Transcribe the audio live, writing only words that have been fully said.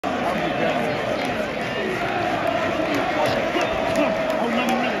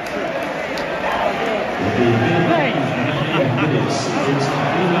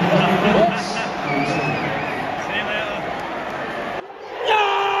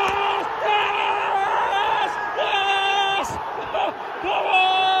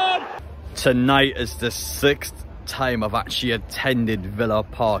Tonight is the 6th time I've actually attended Villa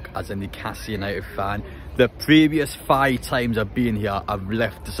Park as a Newcastle United fan. The previous 5 times I've been here, I've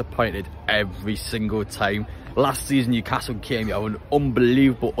left disappointed every single time. Last season, Newcastle came here with an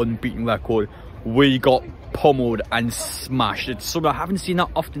unbelievable unbeaten record. We got pummeled and smashed. It's something I haven't seen that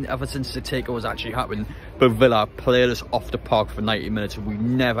often ever since the takeovers actually happened. But Villa played us off the park for 90 minutes and we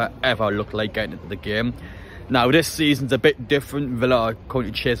never ever looked like getting into the game. Now this season's a bit different. Villa are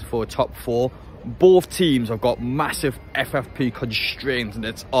currently chasing for a top 4. Both teams have got massive FFP constraints and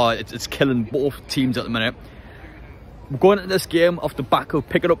it's killing both teams at the minute. We're going into this game off the back of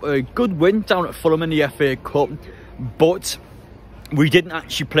picking up a good win down at Fulham in the FA Cup, but we didn't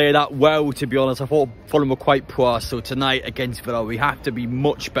actually play that well, to be honest. I thought Fulham were quite poor, so tonight against Villa we have to be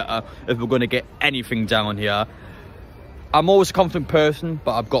much better if we're going to get anything down here. I'm always a confident person,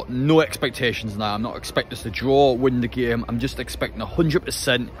 but I've got no expectations now. I'm not expecting us to draw or win the game. I'm just expecting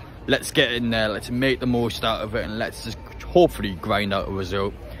 100%. Let's get in there, let's make the most out of it, and let's just hopefully grind out a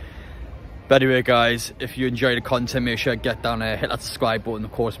result. But anyway guys, if you enjoy the content, make sure to get down there, hit that subscribe button.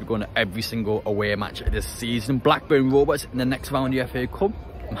 Of course, we're going to every single away match this season. Blackburn Rovers in the next round of the FA Cup.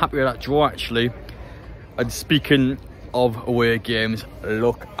 I'm happy with that draw actually. And speaking of away games,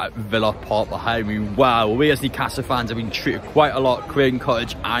 look at Villa Park behind me. Wow, we as Newcastle fans have been treated quite a lot, Craven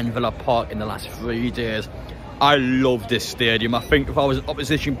Cottage and Villa Park, in the last 3 days. I love this stadium. I think if I was an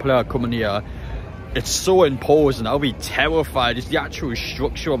opposition player coming here, it's so imposing. I'll be terrified. It's the actual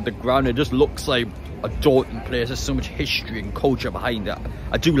structure of the ground. It just looks like a daunting place. There's so much history and culture behind it.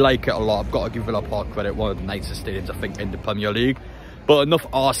 I do like it a lot. I've got to give Villa Park credit. One of the nicest stadiums, I think, in the Premier League. But enough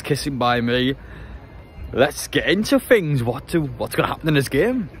arse kissing by me. Let's get into things. What's going to happen in this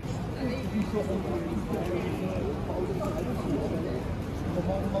game?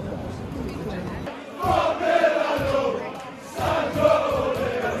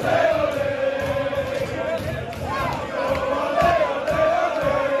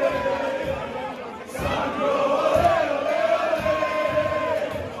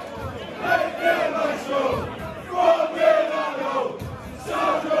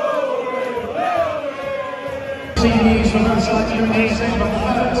 News from outside the UNBEATEN, but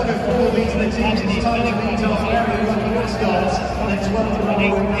first, before meeting the teams in the tiny leads off the area rugby mascots, let's welcome the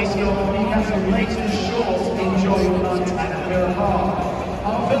Newcastle United short enjoy the night at Villa Park.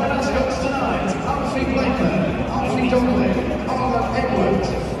 Our Villa mascots tonight: Alfie Blakeman, Alfie Donnelly, Arla Edwards,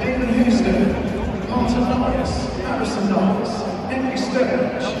 Aidan Houston, Martin Norris, Harrison Norris, Henry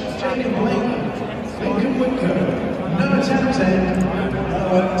Sturridge, Jacob Blakeman, Lincoln Whitcomb, Noah Townsend,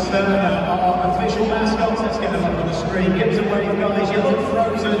 and Turner, our official mascots. Let's get them up on the screen. Give us a wave, guys. You look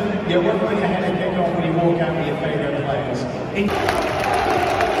frozen. You won't be ahead and kick off when you walk out with your favourite players.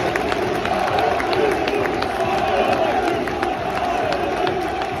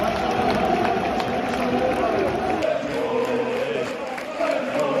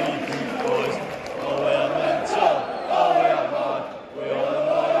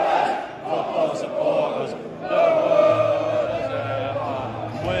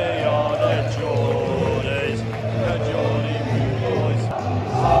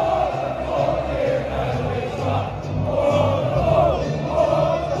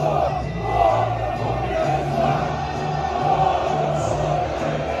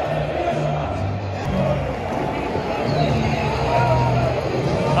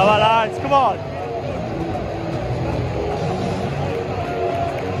 Come on lads, come on!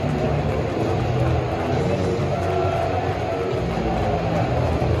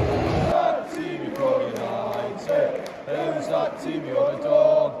 Team United, who's that team you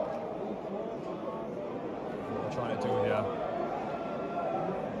adore? What am I trying to do here?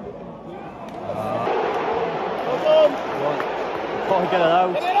 Come on! Can't get it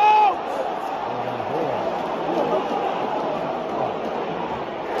out. Get it out!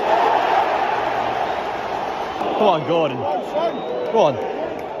 Come on, Gordon. Go on.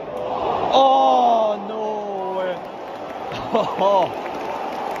 Oh, no way. Oh.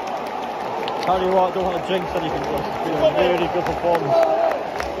 Tell you what, I don't want to jinx anything. It's been a really good performance.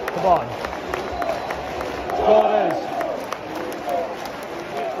 Come on. Score it is.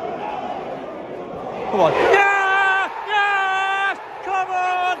 Come on. Yes! Yes! Come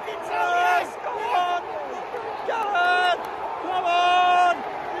on! Yes! Come on! Get it! Come on!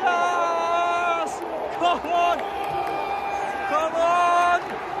 Yes! Come on! Come on!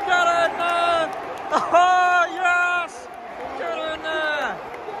 Get in there! Oh, yes! Get in there!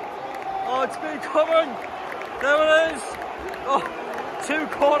 Oh, it's been coming! There it is! Oh, 2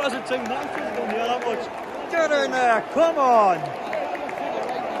 quarters of 2 matches don't hear that much. Get in there! Come on!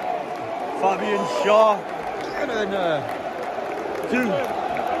 Fabian Shaw! Get in there! 2.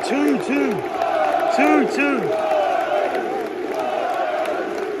 2-2. 2-2.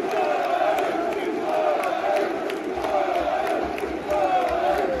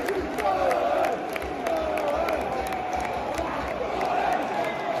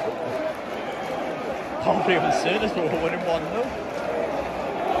 Can't even say this, but we're winning 1-0.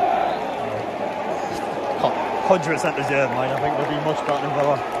 100% deserved, mate. I think they'll be much better than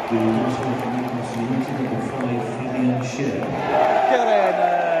Villa. Get in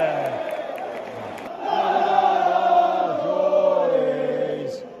there!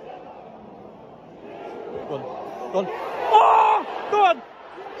 Go on. Go on. Oh! Go on!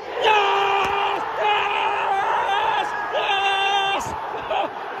 Yes! Yes! Yes!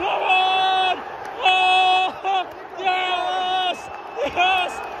 Come on! Oh! Yes!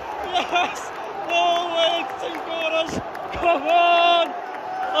 Yes! Yes! Oh, wait! 2 corners! Come on!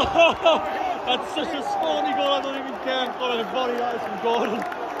 Oh! That's such a spawny goal, I don't even care. I'm calling a body that is from Gordon.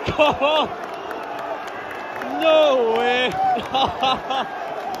 Come on! No way!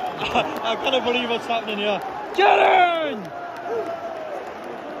 I can't believe what's happening here. Get in!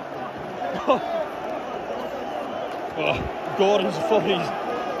 Oh, Gordon's foot, he's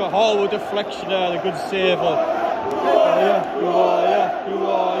got Harwood deflection there, the good save. Who are ya? Who are ya? Who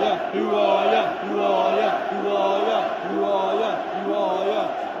are ya? Who are ya? Who are ya? Who are ya? Who are ya? Who are ya?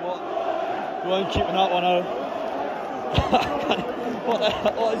 What? You ain't keeping that one out.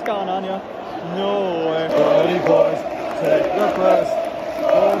 What is going on here? No way. Holy boys, take the press.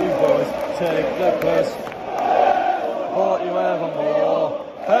 Holy boys, take the press. What you evermore.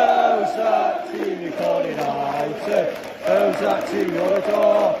 How's that team you called United? How's that team you're the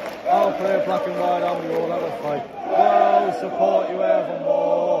door? I'll play black and white and we all have a fight. Well, support you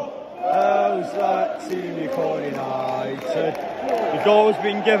evermore. How's that team you called United? The goal's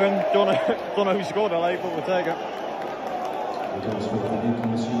been given. Don't know who scored it, like, but we'll take it.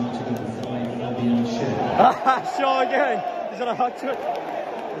 Sure again. Is that a hat trick?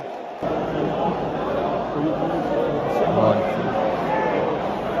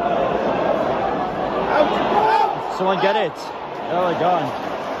 Someone get it. There we go.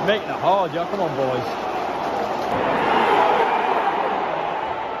 Making it hard, yeah. Come on, boys.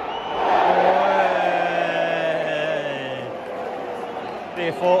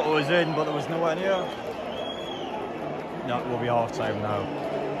 They thought it was in, but there was nowhere near. No, it will be half time now.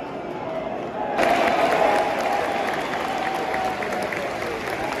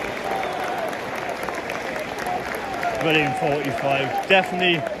 Brilliant 45.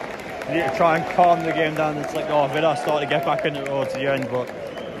 Definitely need to try and calm the game down. It's like, oh, Villa started to get back into it towards the end, but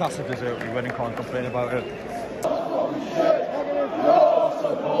Newcastle deserve to be winning, can't complain about it.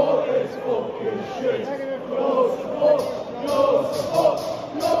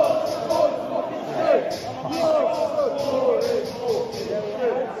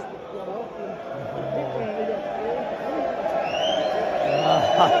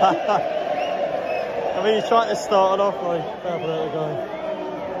 I mean, he's trying to start it off like, fair play to the guy.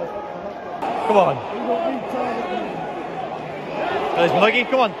 Come on. There's Muggy,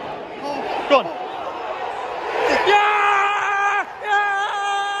 come on. Go on. Yeah!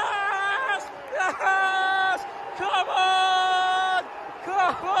 Yes! Yes! Come on!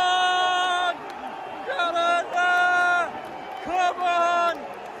 Come on! Get in there! Come on!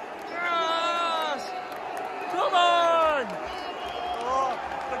 Yes! Come on! Oh,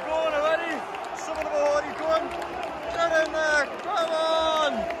 they're going already. Some of them are already going. Get in there! Come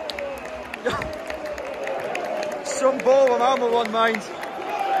on! Some ball on armour one mind.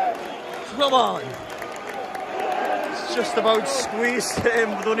 Come on! It's just about squeezed him.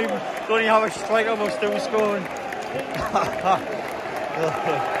 Don't even have a striker, but still scoring.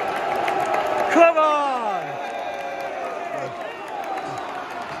 Come on!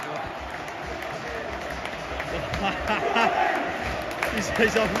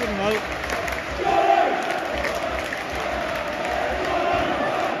 He's off with him out.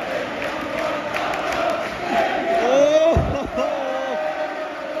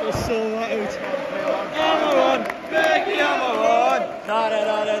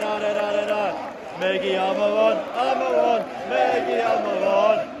 Meggy, I'm a one, Meggy, I'm a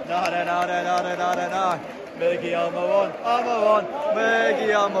one, Meggy, I'm a one, Meggy,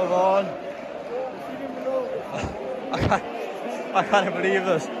 I'm a one. I can't believe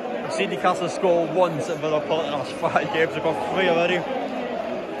this. I've seen Newcastle score once at Villa Park in the last 5 games. I've got 3 already.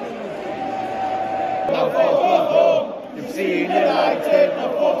 You've seen United, now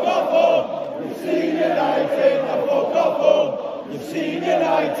fuck off home. You've seen United, now fuck off home. You've seen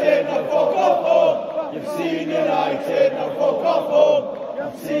United, now fuck off home. You've seen United, now fuck off home.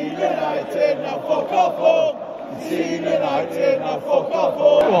 You've seen United, now fuck off home. You've seen United, now fuck off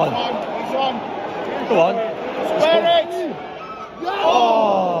home. Go on. He's on. Go on. Square it.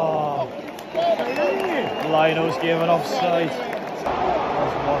 Oh! Lionel's gave an offside.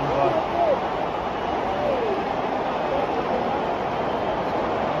 That's one back.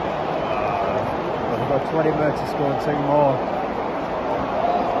 We've got 20 minutes to score 2 more.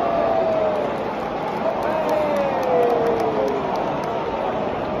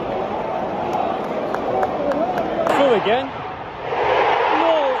 Through again.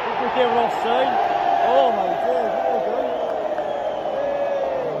 No, we gave an offside. Oh my God.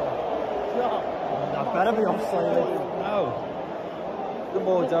 That better be offside. No. The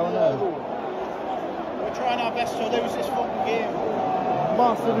ball down there. We're trying our best to lose this fucking game.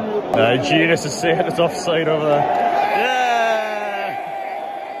 Genius is saying it's offside over there. Yeah!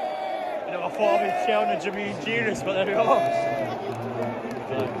 You know, I thought I'd be shouting at Jimmy Genius, but there we are.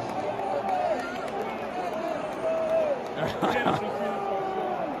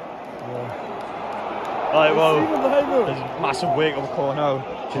 Right, well, there's a massive wake up call now.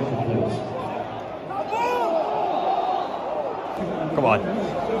 Come on.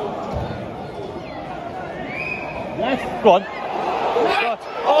 Go on.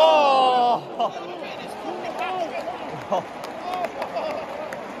 Oh!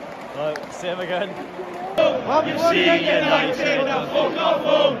 Right, same again. You've seen United, now fuck off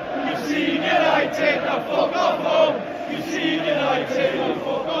home. You've seen United, now fuck off home. You've seen United, now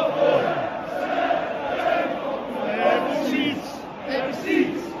fuck off home. Every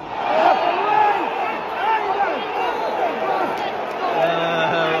seat.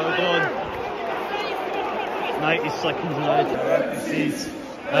 We're done. 90 seconds left. Empty seats.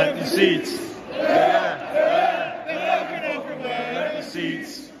 Empty seats.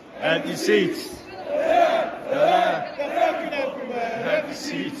 Empty seats. Empty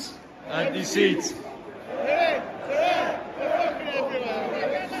seats. Empty seats.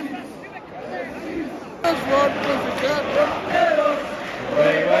 We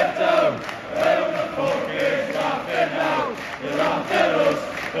went down. Well, the fuck is laughing now. You laughed at us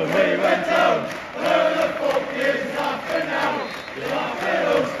when we went down. Well, the fuck is laughing now. You laughed at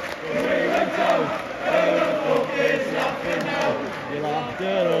us when we went down. Well, the fuck is laughing now. You laughed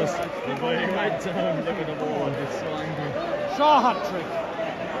at us when we went down. Look at the ball. It's so angry. Shaw hat trick.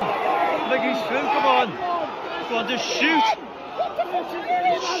 Look, he's through. Come on. Come on, just shoot.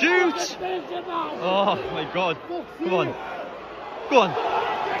 Shoot. Oh my God. Come on. Go on.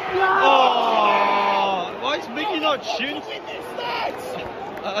 Oh, why is Mickey not shooting?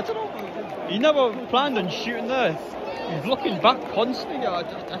 I don't know. He never planned on shooting there. He's looking back constantly. I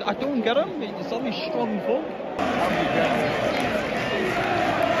don't get him. It's only strong foot.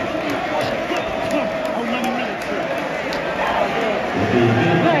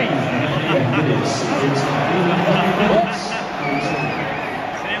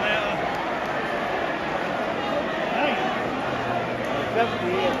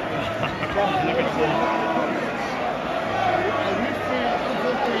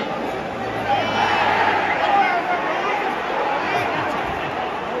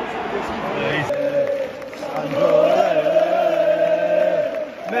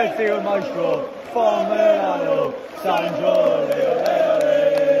 Midfield maestro, from Milano, Sandro,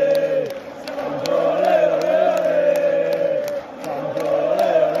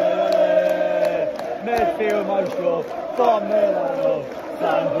 midfield maestro, from Milano,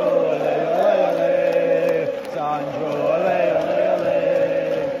 Sandro, Sandro,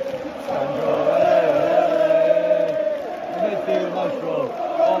 midfield maestro,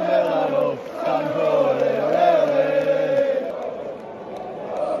 from Milano, Sandro,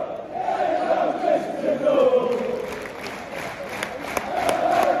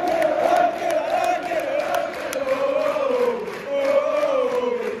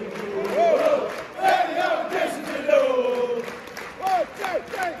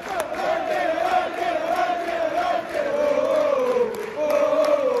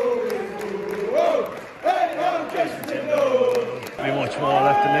 much more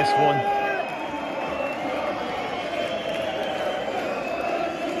left in this one.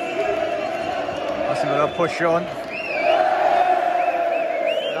 That's a bit of push on.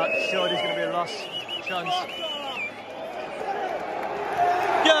 That surely is going to be a last chance.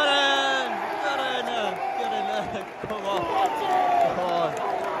 Get in! Get in there! Get in there! Come on! Come on!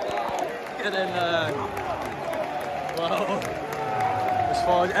 Get in there! Wow! As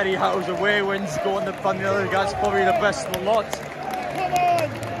far as Eddie Howe's away wins go on the other guy's probably the best of the lot.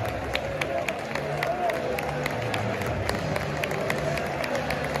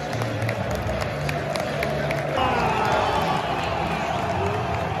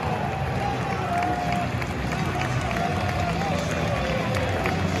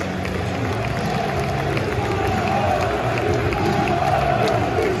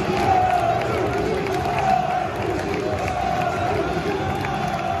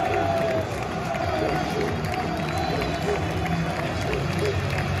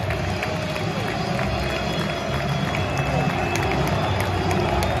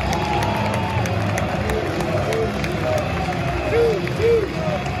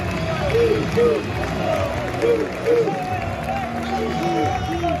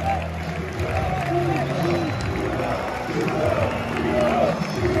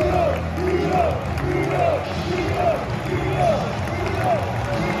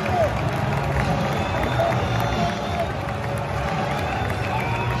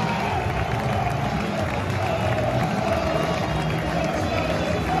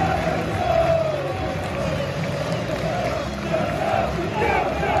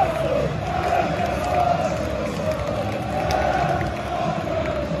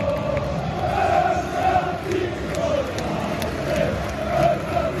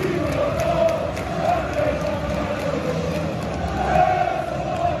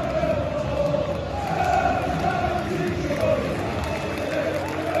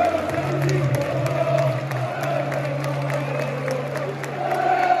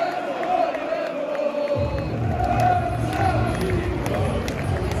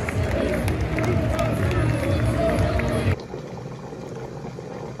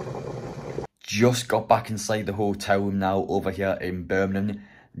 Just got back inside the hotel room now over here in Birmingham.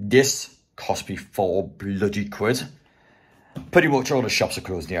 This cost me £4 bloody quid. Pretty much all the shops are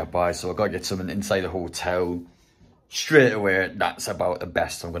closed nearby, so I got to get something inside the hotel. Straight away, that's about the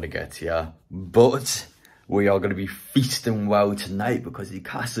best I'm going to get here. But we are going to be feasting well tonight because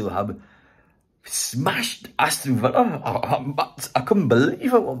Newcastle have smashed Aston Villa. I couldn't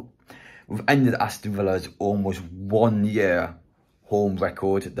believe it. We've ended Aston Villa's almost 1 year home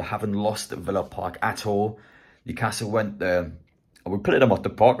record. They haven't lost at Villa Park at all. Newcastle went there and we played them off the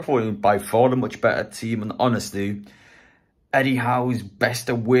park before. By far the much better team, and honestly, Eddie Howe's best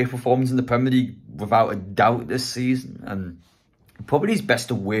away performance in the Premier League without a doubt this season, and probably his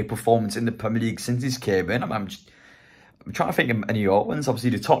best away performance in the Premier League since he's came in. I'm trying to think of any other ones.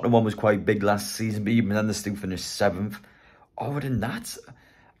 Obviously the Tottenham one was quite big last season, but even then they still finished 7th. Other than that,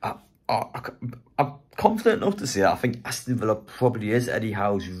 I'm confident enough to say that I think Aston Villa probably is Eddie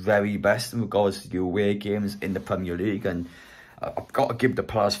Howe's very best in regards to the away games in the Premier League, and I've got to give the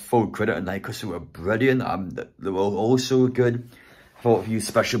players full credit tonight because they were brilliant. They were also good. I thought a few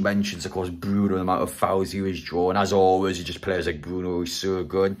special mentions, of course, Bruno, the amount of fouls he was drawing. As always, he just players like Bruno who's so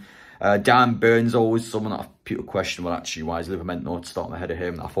good. Dan Burns always someone that people question, well, actually, why is Liverpool not starting ahead of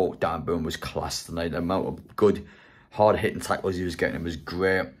him? I thought Dan Burns was class tonight. The amount of good, hard-hitting tackles he was getting was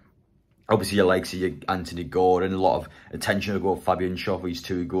great. Obviously, you like see Anthony Gordon, a lot of attention to go Fabian Shaw for his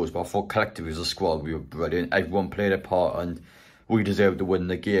 2 goals, but I thought collectively as a squad we were brilliant. Everyone played a part and we deserved to win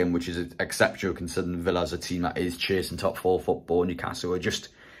the game, which is exceptional considering Villa's a team that is chasing top 4 football. Newcastle are just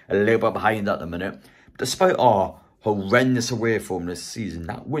a little bit behind at the minute. But despite our horrendous away form this season,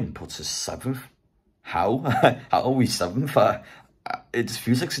 that win puts us 7th. How? How are we 7th? It just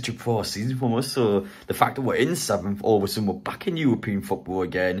feels like such a poor season for us. So the fact that we're in 7th, all of a sudden we're back in European football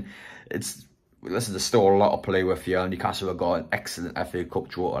again. Listen, there's still a lot to play with here. Newcastle have got an excellent FA Cup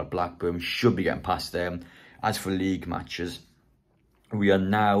draw at Blackburn. Should be getting past them. As for league matches, we are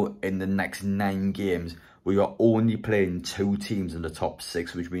now in the next 9 games. We are only playing 2 teams in the top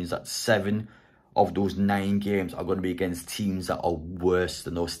 6, which means that 7 of those 9 games are going to be against teams that are worse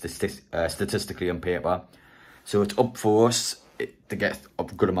than us statistically on paper. So it's up for us to get a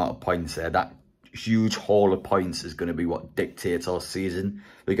good amount of points there. That huge haul of points is going to be what dictates our season.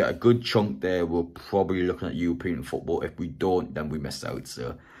 We get a good chunk there. We're probably looking at European football. If we don't, then we miss out.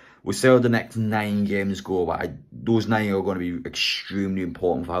 So we'll see how the next 9 games go. But those 9 are going to be extremely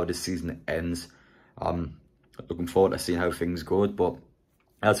important for how the season ends. Looking forward to seeing how things go. But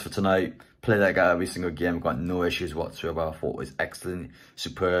as for tonight, play like every single game. I've got no issues whatsoever. I thought it was excellent,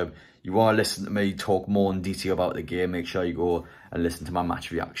 superb. You want to listen to me talk more in detail about the game, make sure you go and listen to my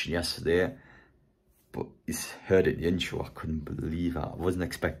match reaction yesterday. But you heard it in the intro, I couldn't believe that. I wasn't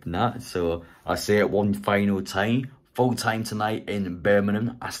expecting that. So I'll say it one final time. Full time tonight in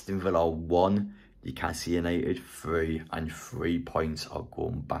Birmingham. Aston Villa 1, Newcastle United 3, and 3 points are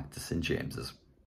going back to St James's.